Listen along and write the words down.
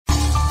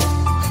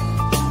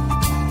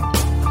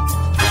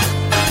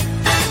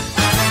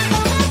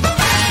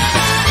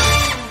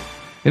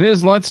It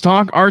is Let's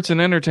Talk Arts and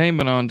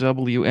Entertainment on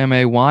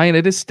WMAY, and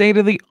it is State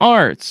of the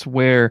Arts,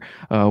 where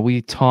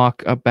we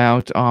talk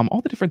about all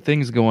the different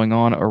things going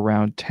on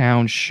around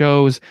town,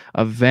 shows,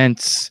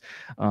 events,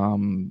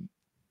 um,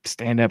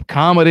 stand-up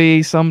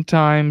comedy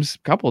sometimes, a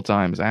couple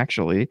times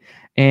actually.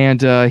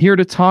 And here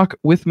to talk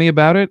with me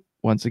about it,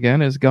 once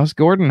again, is Gus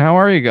Gordon. How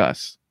are you,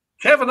 Gus?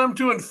 Kevin, I'm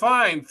doing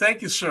fine.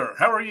 Thank you, sir.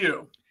 How are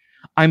you?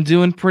 I'm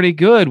doing pretty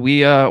good.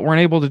 We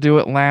weren't able to do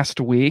it last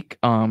week.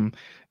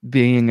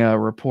 Being a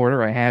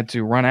reporter, I had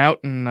to run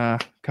out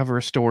and cover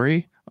a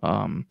story.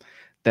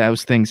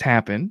 Those things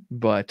happen,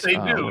 but They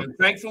do. And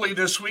thankfully,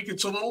 this week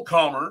it's a little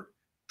calmer.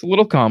 it's a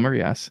little calmer,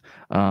 yes.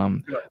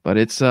 Good. But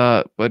it's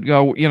but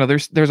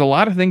there's a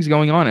lot of things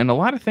going on, and a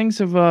lot of things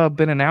have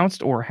been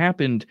announced or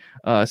happened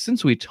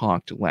since we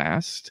talked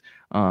last.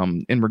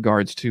 In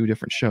regards to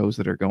different shows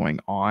that are going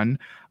on,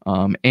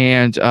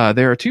 and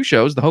there are two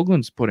shows the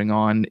Hoagland's putting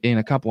on in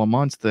a couple of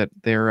months that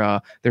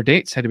their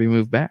dates had to be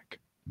moved back.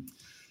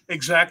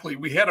 Exactly.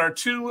 We had our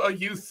two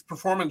youth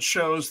performance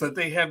shows that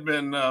they had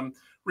been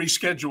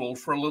rescheduled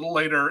for a little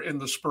later in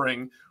the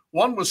spring.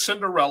 One was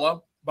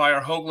Cinderella by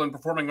our Hoagland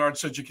Performing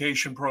Arts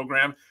Education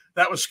Program.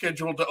 That was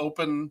scheduled to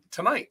open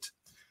tonight.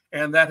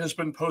 And that has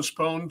been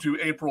postponed to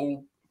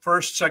April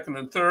 1st, 2nd,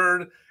 and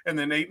 3rd, and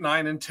then 8,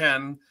 9, and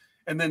 10.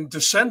 And then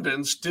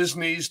Descendants,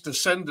 Disney's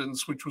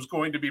Descendants, which was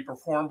going to be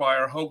performed by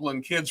our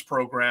Hoagland Kids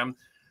program,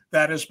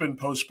 that has been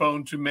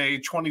postponed to May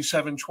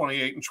 27,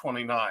 28, and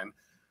 29.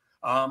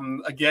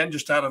 Again,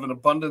 just out of an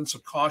abundance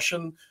of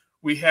caution,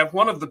 we have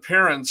one of the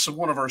parents of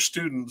one of our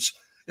students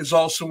is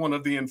also one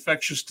of the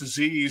infectious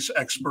disease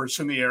experts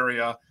in the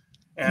area.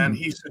 And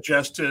he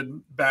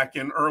suggested back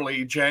in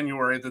early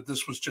January that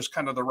this was just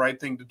kind of the right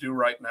thing to do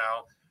right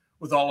now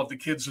with all of the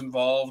kids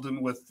involved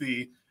and with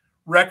the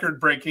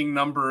record-breaking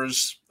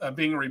numbers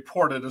being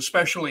reported,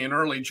 especially in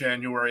early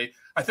January.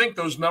 I think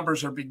those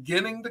numbers are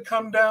beginning to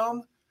come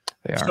down.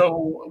 They are.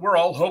 So we're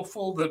all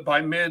hopeful that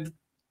by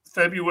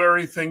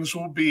mid-February, things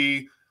will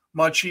be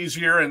much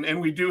easier. And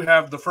we do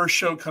have the first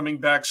show coming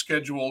back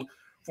scheduled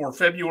for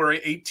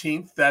February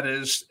 18th. That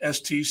is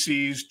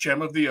STC's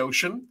Gem of the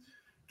Ocean,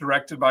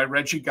 directed by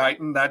Reggie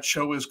Guyton. That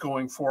show is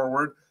going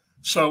forward.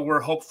 So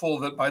we're hopeful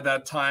that by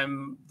that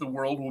time, the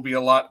world will be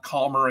a lot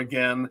calmer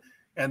again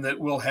and that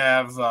we'll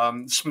have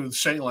smooth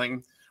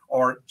sailing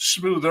or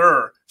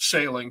smoother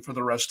sailing for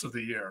the rest of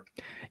the year.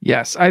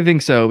 Yes, I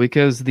think so,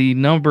 because the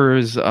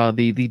numbers,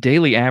 the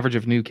daily average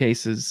of new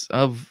cases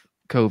of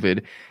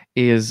COVID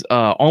is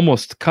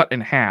almost cut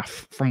in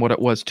half from what it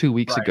was 2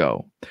 weeks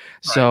ago.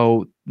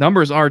 So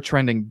numbers are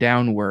trending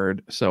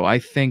downward. So I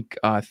think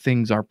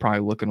things are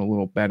probably looking a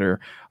little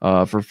better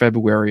for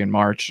February and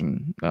March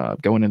and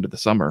going into the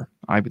summer,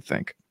 I would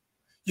think.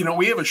 You know,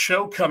 we have a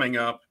show coming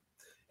up,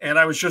 and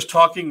I was just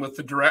talking with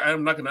the director.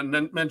 I'm not going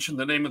to mention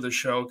the name of the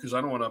show because I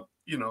don't want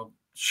to,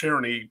 share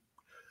any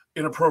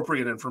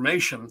inappropriate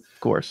information. Of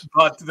course.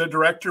 But the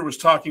director was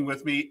talking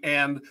with me,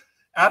 and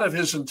out of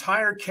his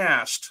entire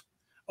cast,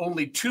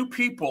 only 2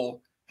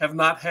 people have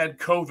not had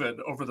COVID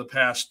over the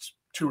past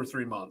 2 or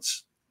 3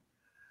 months.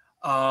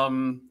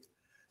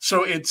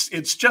 So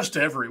it's just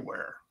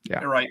everywhere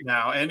right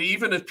now. And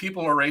even if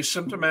people are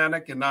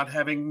asymptomatic and not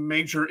having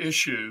major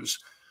issues,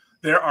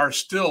 there are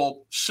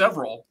still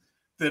several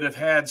that have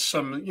had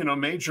some,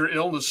 major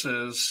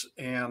illnesses,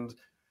 and,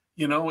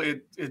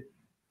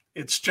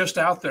 it's just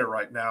out there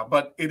right now,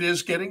 but it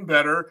is getting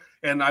better.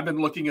 And I've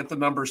been looking at the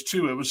numbers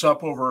too. It was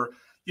up over,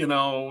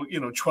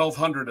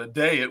 1,200 a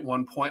day at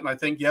one point. And I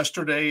think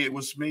yesterday it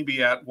was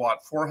maybe at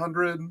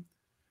 400,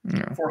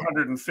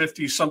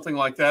 450, something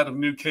like that of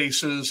new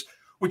cases,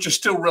 which is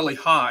still really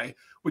high,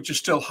 which is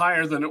still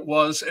higher than it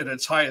was at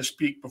its highest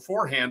peak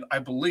beforehand, I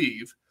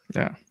believe.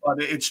 Yeah.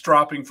 But it's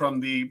dropping from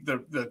the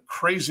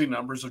crazy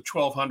numbers of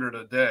 1,200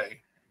 a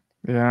day.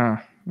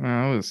 Yeah.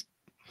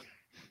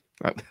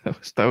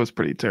 That was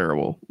pretty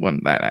terrible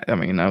when I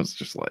was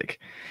just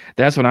like,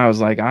 that's when I was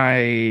like,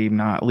 I'm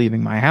not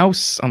leaving my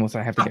house unless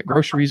I have to get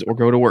groceries or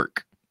go to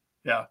work.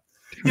 Yeah.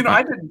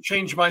 I didn't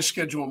change my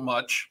schedule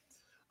much.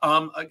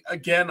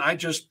 Again,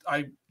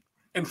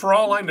 and for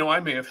all I know,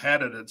 I may have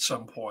had it at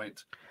some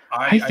point.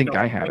 I think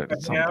I had it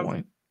at some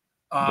point.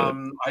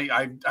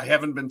 I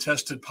haven't been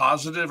tested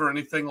positive or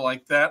anything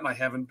like that, and I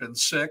haven't been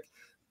sick,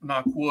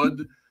 knock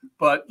wood.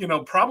 But,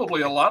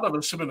 probably a lot of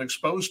us have been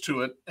exposed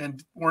to it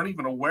and weren't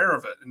even aware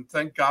of it. And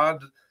thank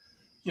God,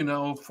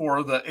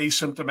 for the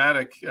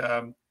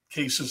asymptomatic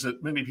cases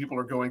that many people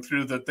are going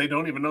through, that they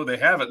don't even know they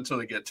have it until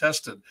they get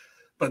tested.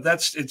 But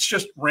it's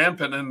just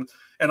rampant.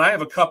 And I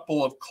have a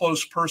couple of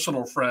close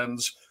personal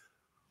friends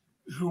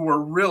who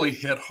were really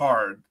hit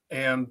hard.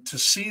 And to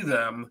see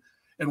them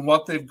and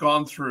what they've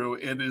gone through,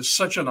 it is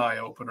such an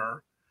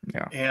eye-opener.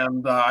 Yeah.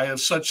 And I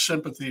have such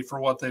sympathy for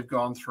what they've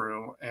gone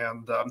through,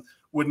 and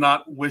would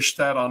not wish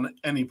that on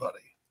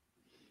anybody.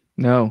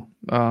 No.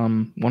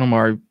 One of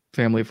my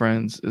family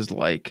friends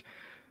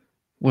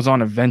was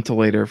on a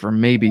ventilator for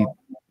maybe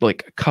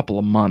like a couple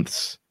of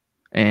months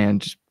and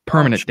just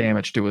permanent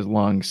damage to his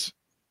lungs.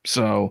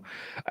 So,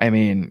 I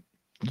mean,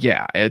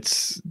 yeah,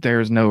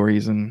 there's no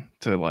reason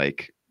to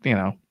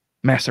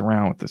mess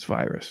around with this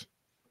virus.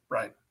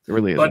 Right. It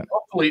really But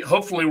isn't.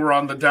 hopefully we're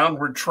on the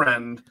downward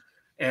trend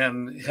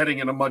and heading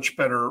in a much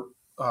better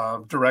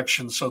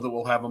direction so that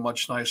we'll have a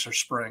much nicer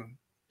spring.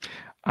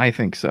 I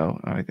think so.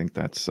 I think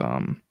that's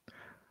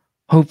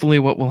hopefully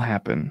what will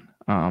happen.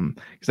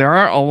 Because there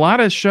are a lot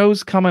of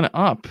shows coming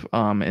up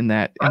in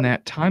that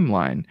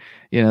timeline.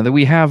 That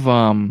we have.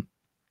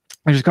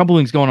 There's a couple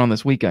things going on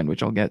this weekend,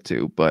 which I'll get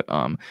to. But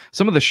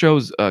some of the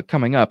shows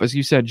coming up, as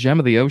you said, Gem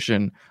of the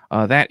Ocean,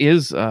 that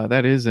is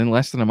in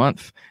less than a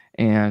month,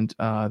 and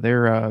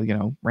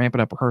they're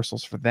ramping up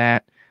rehearsals for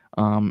that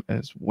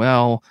as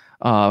well.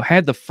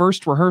 Had the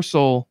first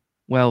rehearsal,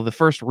 the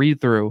first read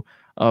through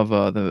of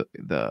not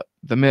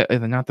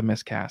the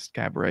miscast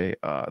cabaret,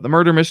 the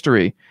murder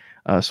mystery,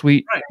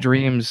 Sweet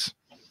Dreams.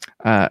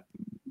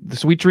 The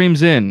Sweet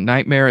Dreams Inn,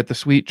 Nightmare at the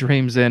Sweet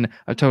Dreams Inn,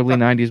 a totally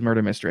 90s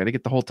murder mystery. I had to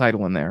get the whole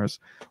title in there. I was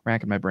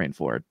racking my brain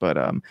for it. But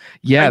I'm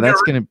in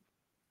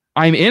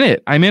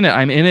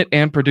it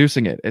and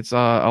producing it. It's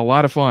a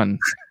lot of fun.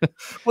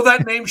 Well,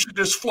 that name should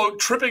just float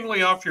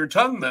trippingly off your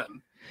tongue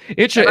then.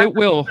 It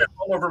will.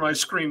 All over my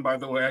screen, by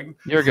the way.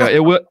 Here we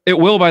go. It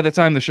will by the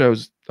time the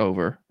show's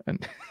over.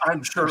 And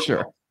I'm sure.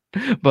 Sure.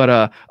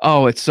 But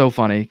it's so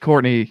funny.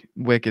 Courtney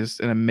Wick is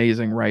an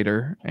amazing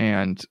writer,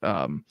 and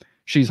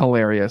she's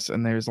hilarious,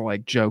 and there's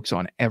like jokes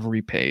on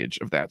every page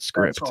of that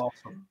script. That's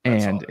awesome.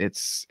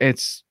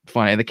 It's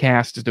funny. The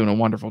cast is doing a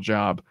wonderful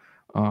job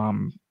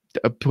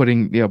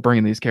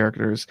bringing these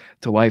characters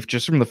to life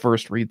just from the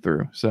first read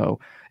through. So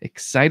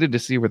excited to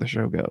see where the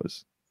show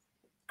goes.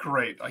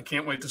 Great. I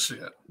can't wait to see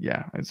it.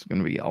 Yeah, it's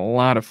going to be a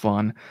lot of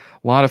fun.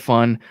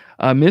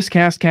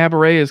 Miscast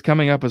Cabaret is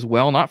coming up as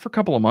well. Not for a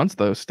couple of months,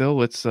 though.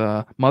 Still, it's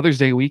Mother's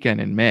Day weekend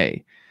in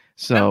May.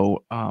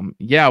 So,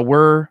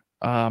 we're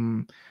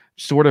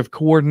sort of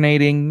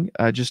coordinating,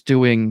 just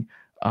doing,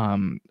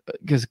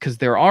 because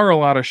there are a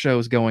lot of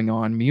shows going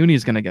on.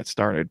 Muni's going to get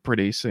started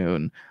pretty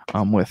soon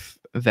with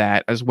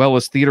that, as well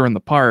as Theater in the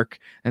Park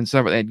and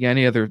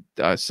any other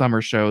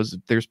summer shows.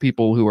 There's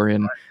people who are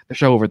in the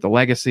show over at the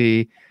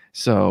Legacy.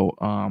 So,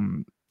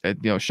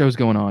 shows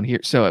going on here.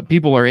 So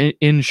people are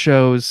in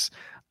shows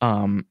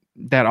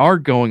that are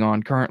going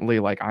on currently.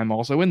 Like I'm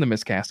also in the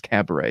Miscast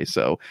Cabaret.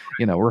 So,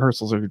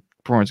 rehearsals are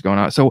performance going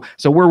on. So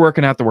we're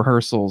working out the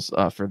rehearsals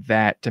for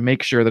that to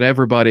make sure that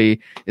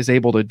everybody is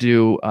able to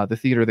do the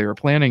theater they were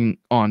planning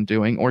on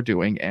doing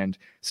and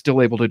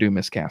still able to do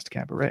Miscast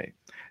Cabaret.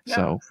 Yeah.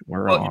 So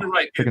we're you're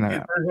right. Figuring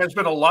that out. There has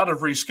been a lot of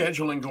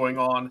rescheduling going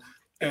on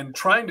and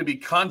trying to be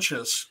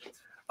conscious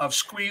of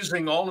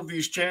squeezing all of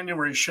these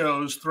January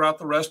shows throughout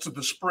the rest of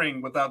the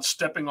spring without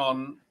stepping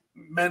on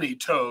many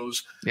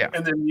toes. Yeah.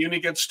 And then Muni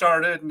gets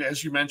started. And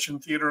as you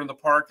mentioned, Theater in the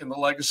Park and the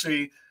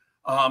Legacy,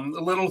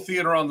 the Little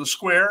Theater on the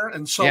Square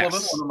in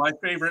Sullivan, one of my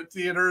favorite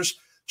theaters,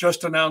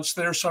 just announced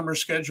their summer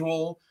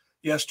schedule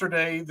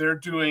yesterday. They're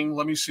doing,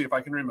 let me see if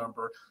I can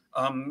remember,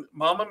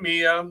 Mamma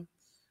Mia,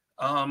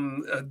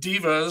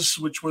 Divas,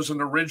 which was an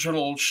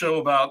original show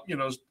about,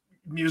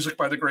 music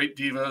by the great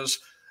divas,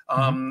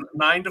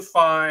 9 to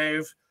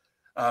 5,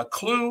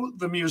 Clue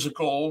the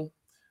musical,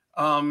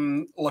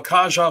 La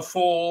Cage aux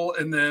Folles,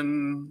 and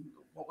then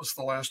what was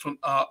the last one?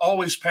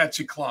 Always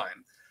Patsy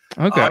Cline.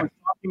 Okay. I'm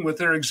talking with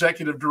their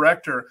executive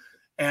director,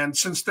 and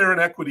since they're an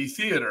Equity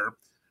Theater,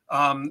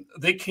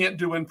 they can't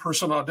do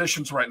in-person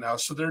auditions right now,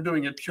 so they're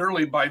doing it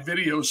purely by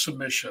video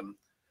submission,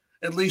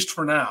 at least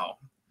for now.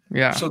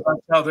 Yeah. So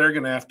that's how they're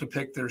going to have to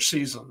pick their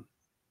season,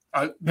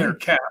 their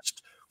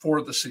cast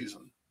for the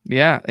season.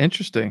 Yeah,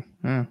 interesting.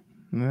 Yeah.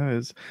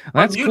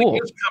 That's Muni cool.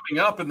 is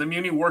coming up, and the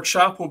Muni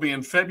workshop will be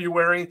in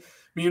February.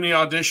 Muni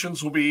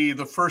auditions will be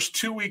the first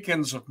 2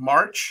 weekends of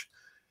March,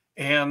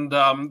 and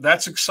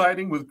that's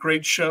exciting with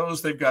great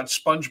shows. They've got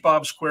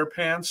SpongeBob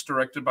SquarePants,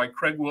 directed by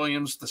Craig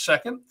Williams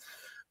II.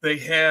 They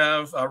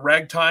have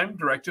Ragtime,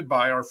 directed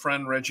by our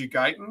friend Reggie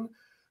Guyton.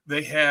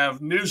 They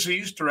have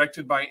Newsies,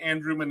 directed by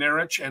Andrew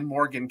Manarich and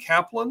Morgan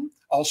Kaplan,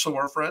 also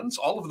our friends.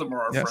 All of them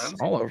are our friends.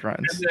 All our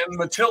friends. And then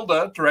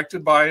Matilda,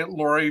 directed by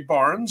Laurie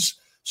Barnes.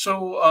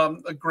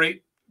 So a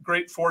great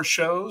 4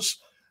 shows.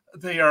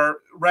 They are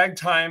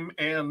Ragtime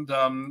and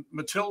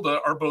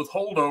Matilda are both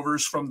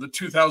holdovers from the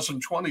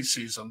 2020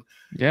 season.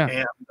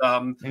 Yeah.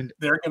 And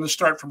they're going to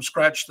start from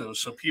scratch, though.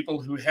 So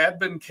people who had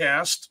been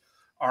cast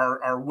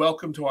are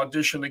welcome to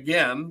audition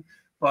again,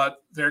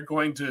 but they're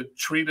going to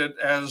treat it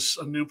as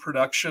a new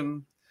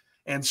production.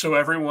 And so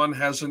everyone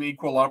has an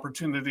equal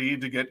opportunity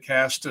to get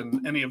cast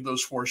in any of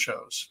those 4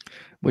 shows,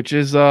 which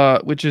is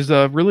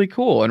really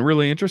cool and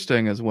really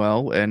interesting as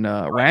well. And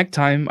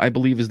Ragtime, I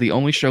believe, is the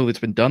only show that's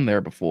been done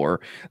there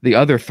before. The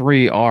other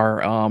 3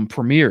 are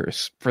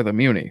premieres for the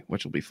Muni,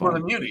 which will be fun. For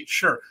the Muni,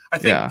 sure. I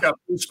think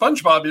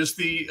SpongeBob is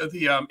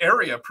the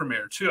area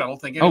premiere too. I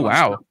don't think anyone's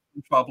done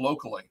SpongeBob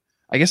locally.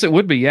 I guess it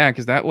would be,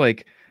 because that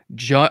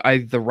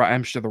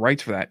I'm sure the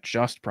rights for that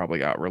just probably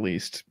got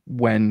released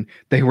when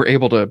they were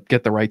able to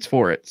get the rights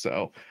for it.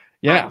 So,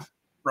 yeah.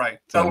 Right.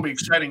 That'll be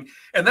exciting.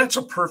 And that's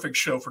a perfect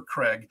show for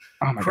Craig.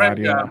 Oh my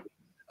Craig, God,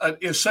 yeah.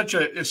 Is such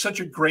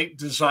a great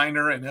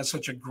designer and has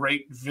such a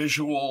great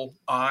visual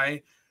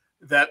eye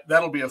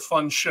that'll be a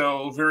fun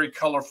show, very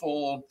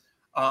colorful.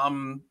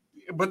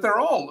 But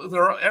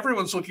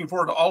everyone's looking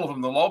forward to all of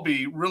them. They'll all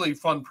be really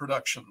fun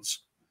productions.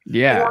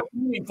 Yeah. Or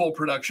meaningful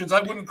productions.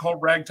 I wouldn't call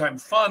Ragtime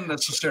fun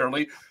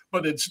necessarily,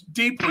 but it's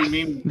deeply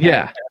meaningful.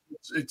 Yeah.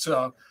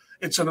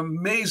 It's an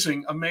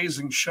amazing,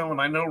 amazing show,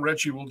 and I know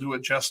Reggie will do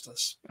it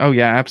justice. Oh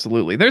yeah,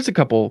 absolutely. There's a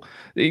couple,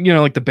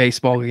 like the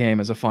baseball game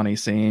is a funny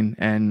scene,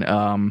 and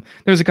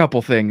there's a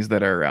couple things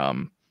that are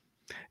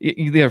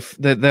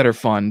that are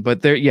fun,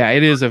 but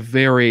it is a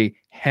very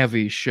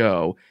heavy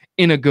show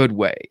in a good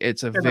way.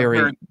 It's a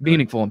very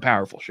meaningful and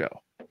powerful show.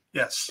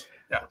 Yes.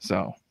 Yeah.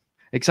 So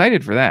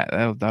excited for that.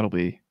 That'll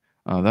be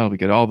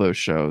good. All those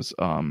shows.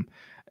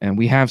 And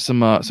we have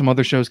some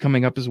other shows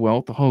coming up as well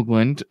at the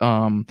Hoagland.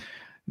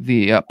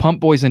 The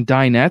Pump Boys and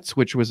Dinettes,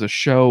 which was a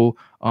show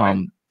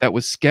that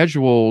was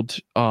scheduled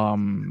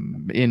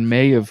in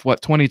May of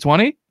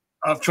 2020?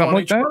 Of 2020.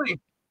 Like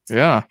that?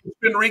 Yeah. It's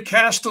been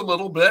recast a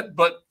little bit,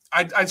 but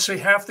I'd say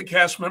half the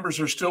cast members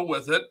are still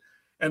with it,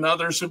 and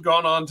others have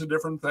gone on to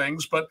different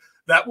things. But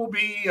that will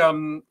be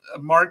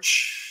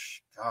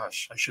March.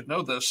 Gosh, I should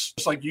know this.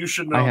 It's like you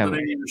should know the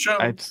name of the show.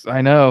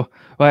 I know.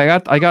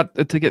 Well, I got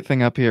the ticket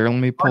thing up here. Let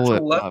me pull March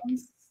it 11th? up.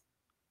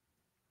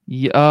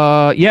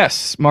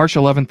 Yes, March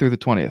 11th through the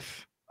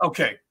 20th.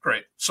 Okay,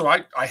 great. So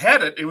I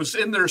had it. It was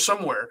in there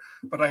somewhere,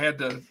 but I had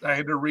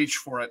to reach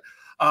for it.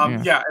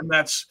 And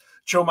that's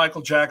Joe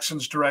Michael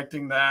Jackson's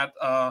directing that.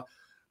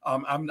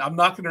 I'm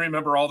not going to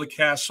remember all the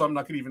cast, so I'm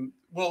not going to even.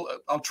 Well,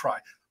 I'll try.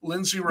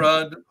 Lindsay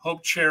Rudd,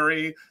 Hope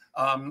Cherry,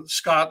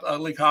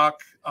 Scott Leacock,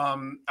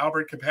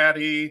 Albert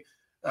Capatti,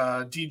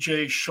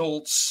 DJ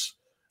Schultz.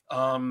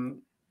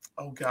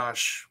 Oh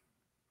gosh.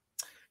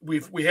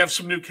 We have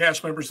some new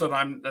cast members that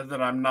I'm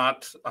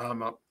not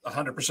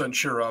 100%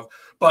 sure of,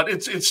 but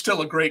it's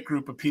still a great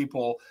group of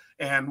people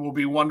and will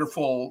be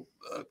wonderful.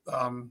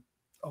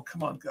 Oh,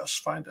 come on, Gus,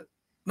 find it.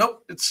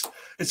 Nope, it's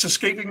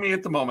escaping me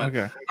at the moment.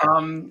 Okay.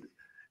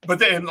 But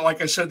then,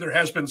 like I said, there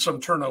has been some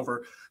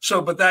turnover.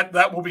 So, but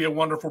that will be a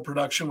wonderful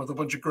production with a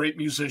bunch of great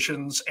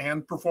musicians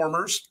and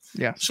performers.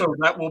 Yeah. So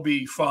that will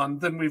be fun.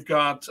 Then we've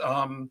got.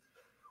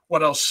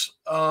 What else?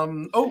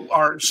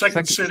 Our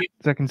Second City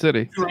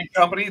touring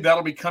company.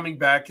 That'll be coming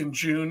back in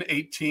June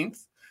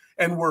 18th.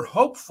 And we're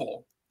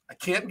hopeful, I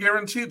can't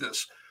guarantee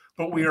this,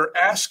 but we are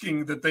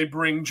asking that they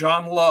bring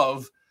John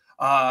Love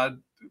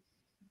down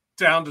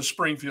to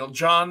Springfield.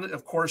 John,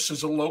 of course,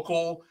 is a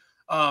local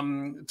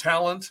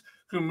talent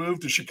who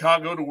moved to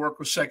Chicago to work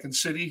with Second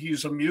City.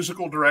 He's a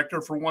musical director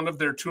for one of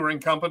their touring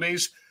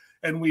companies.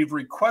 And we've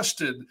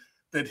requested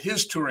that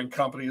his touring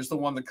company is the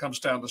one that comes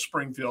down to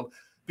Springfield,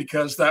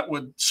 because that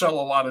would sell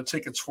a lot of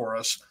tickets for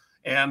us.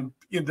 And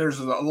there's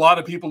a lot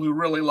of people who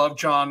really love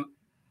John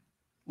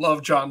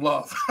Love.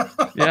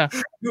 Yeah.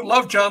 Who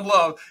love John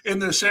Love in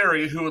this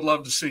area, who would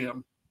love to see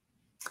him.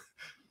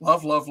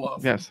 Love.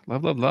 Yes.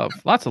 Love.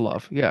 Lots of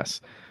love.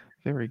 Yes.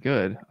 Very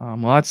good.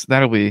 Well,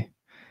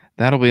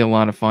 that'll be a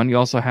lot of fun. You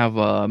also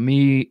have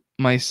me,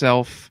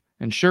 myself,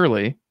 and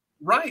Shirley.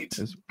 Right.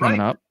 Is coming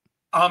up.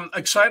 I'm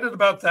excited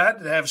about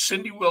that. To have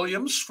Cindy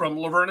Williams from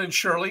Laverne and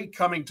Shirley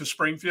coming to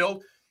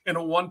Springfield in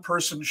a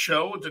one-person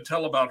show to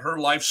tell about her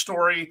life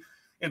story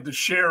and to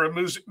share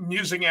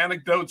amusing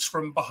anecdotes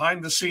from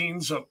behind the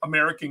scenes of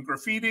American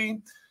Graffiti.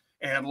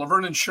 And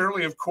Laverne and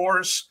Shirley, of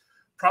course,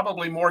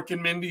 probably Mork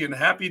and Mindy and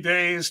Happy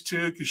Days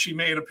too, because she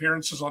made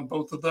appearances on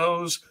both of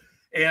those.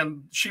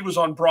 And she was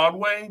on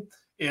Broadway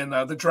in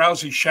The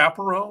Drowsy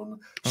Chaperone.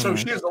 So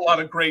She has a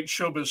lot of great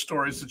showbiz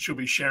stories that she'll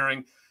be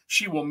sharing.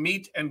 She will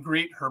meet and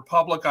greet her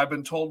public. I've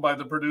been told by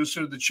the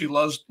producer that she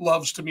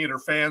loves to meet her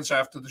fans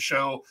after the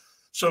show.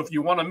 So if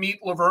you want to meet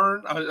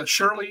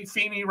Shirley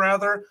Feeney,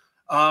 rather,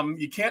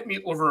 you can't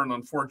meet Laverne,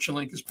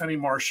 unfortunately, because Penny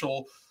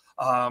Marshall,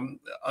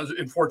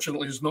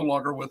 unfortunately, is no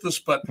longer with us.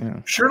 But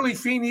Shirley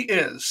Feeney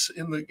is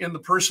in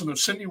the person of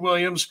Cindy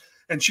Williams,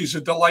 and she's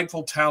a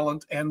delightful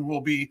talent, and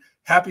we'll be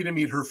happy to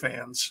meet her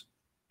fans.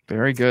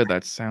 Very good.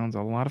 That sounds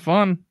a lot of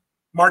fun.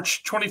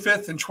 March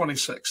 25th and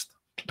 26th.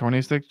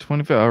 26th,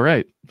 25th. All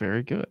right.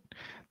 Very good.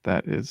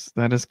 That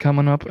is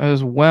coming up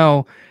as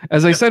well.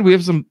 As I said, we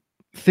have some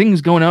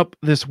things going up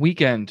this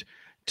weekend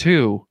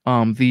too.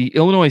 The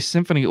Illinois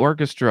Symphony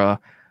Orchestra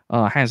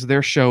has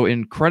their show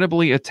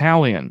Incredibly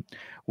Italian,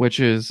 which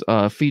is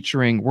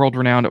featuring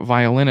world-renowned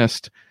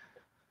violinist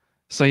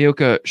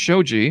Sayoka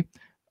Shoji.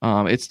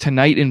 It's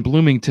tonight in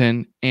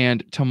Bloomington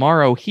and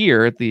tomorrow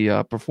here at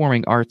the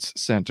Performing Arts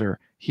Center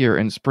here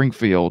in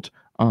Springfield.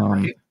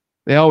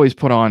 They always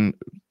put on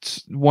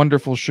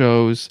wonderful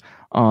shows,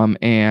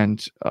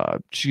 and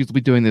she'll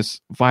be doing this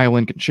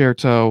violin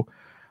concerto.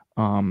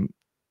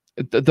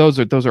 Those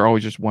are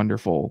always just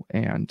wonderful,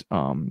 and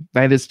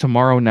that is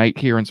tomorrow night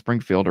here in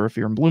Springfield, or if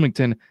you're in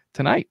Bloomington,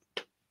 tonight.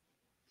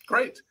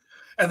 Great.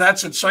 And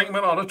that's at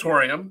Sangamon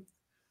Auditorium.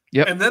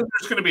 Yep. And then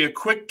there's going to be a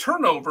quick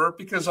turnover,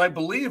 because I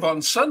believe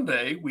on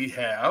Sunday we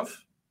have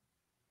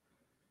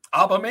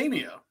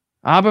ABBA-mania.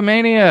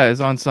 ABBA-mania is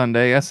on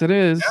Sunday. Yes, it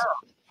is. Yeah.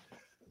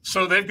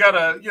 So they've got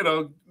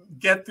to,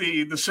 get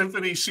the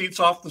symphony seats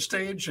off the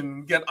stage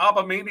and get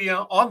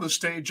ABBA-mania on the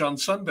stage on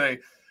Sunday.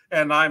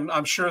 and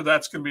I'm sure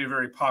that's going to be a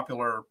very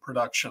popular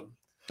production.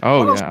 Oh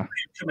What else yeah,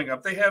 coming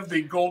up? They have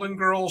the Golden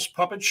Girls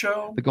puppet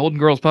show. the Golden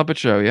Girls puppet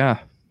show. Yeah,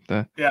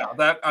 Yeah,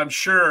 that I'm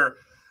sure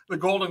the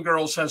Golden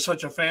Girls has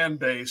such a fan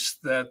base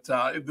that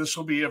this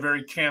will be a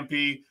very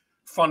campy,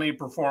 funny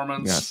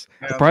performance. yes,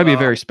 it'll And, probably be a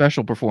very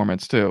special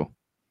performance too,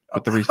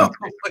 with the recent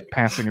probably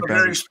passing of a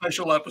very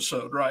special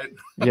episode, right?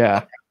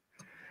 Yeah,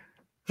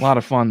 a lot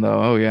of fun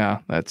though. Oh yeah,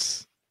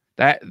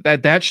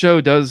 that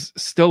show does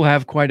still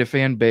have quite a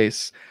fan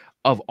base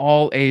of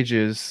all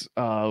ages.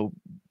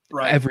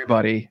 Right.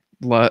 Everybody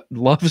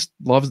loves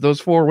those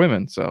four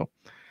women. So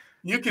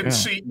you can yeah.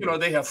 see,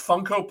 they have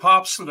Funko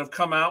Pops that have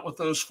come out with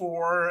those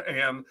four,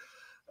 and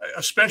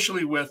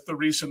especially with the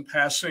recent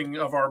passing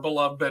of our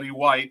beloved Betty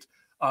White,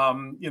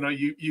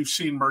 you've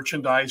seen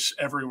merchandise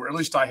everywhere. At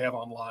least I have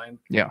online.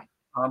 Yeah,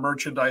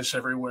 merchandise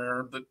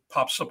everywhere that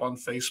pops up on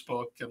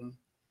Facebook and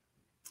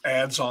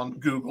ads on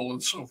Google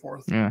and so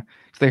forth. Yeah,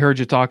 they heard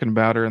you talking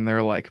about her, and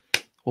they're like,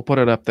 "We'll put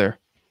it up there."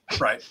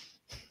 Right.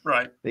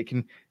 They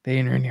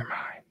enter in your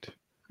mind.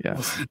 Yeah.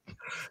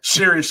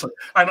 Seriously,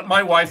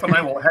 my wife and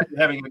I will be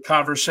having a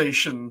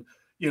conversation,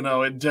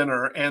 at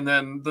dinner, and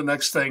then the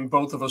next thing,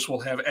 both of us will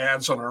have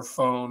ads on our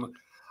phone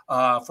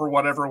for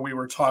whatever we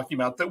were talking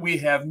about that we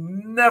have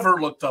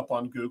never looked up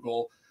on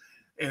Google.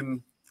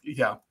 And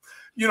yeah,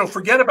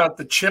 forget about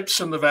the chips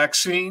and the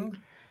vaccine.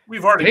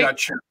 We've already got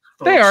chips.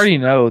 Folks. They already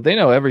know. They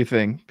know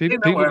everything. They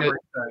know everything.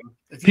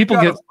 If people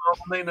got get. A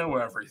phone, they know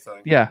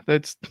everything. Yeah,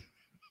 that's.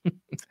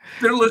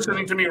 They're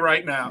listening to me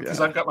right now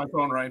because I've got my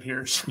phone right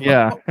here. So.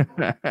 Yeah.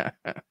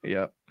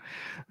 Yep.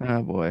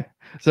 Oh boy.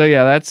 So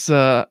yeah, that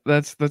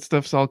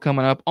stuff's all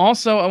coming up.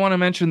 Also, I want to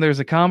mention there's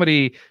a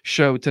comedy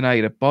show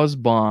tonight at Buzz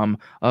Bomb,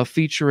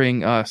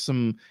 featuring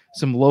some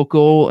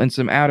local and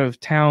some out of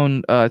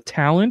town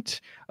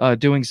talent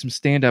doing some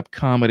stand up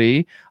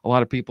comedy. A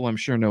lot of people I'm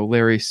sure know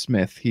Larry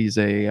Smith. He's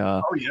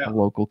a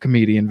local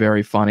comedian,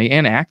 very funny,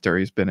 and actor.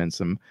 He's been in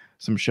some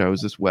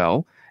shows as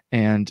well.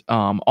 And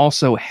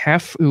also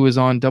Hef, who is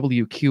on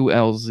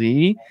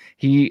WQLZ.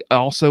 He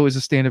also is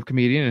a stand-up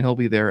comedian, and he'll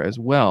be there as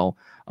well.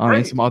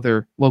 And some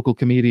other local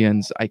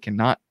comedians. I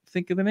cannot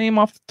think of the name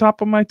off the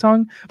top of my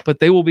tongue, but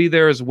they will be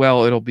there as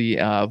well. It'll be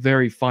a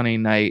very funny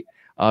night,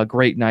 a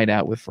great night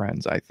out with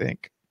friends, I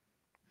think.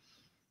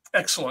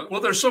 Excellent.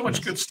 Well, there's so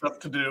much good stuff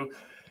to do,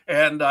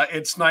 and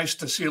it's nice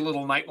to see a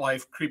little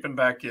nightlife creeping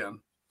back in.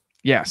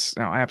 Yes,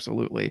 no,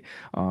 absolutely.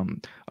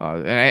 And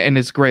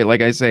it's great.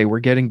 Like I say, we're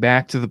getting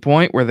back to the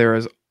point where there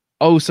is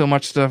so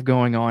much stuff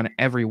going on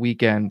every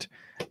weekend,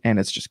 and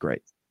it's just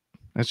great.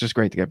 It's just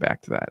great to get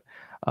back to that.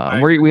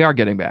 We are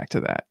getting back to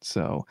that.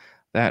 So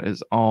that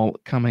is all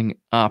coming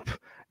up.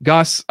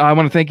 Gus, I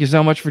want to thank you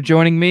so much for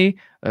joining me.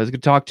 It was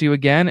good to talk to you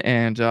again,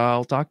 and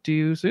I'll talk to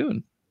you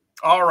soon.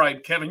 All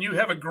right, Kevin, you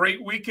have a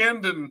great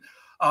weekend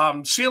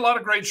and see a lot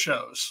of great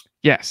shows.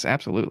 Yes,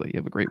 absolutely. You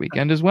have a great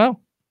weekend as well.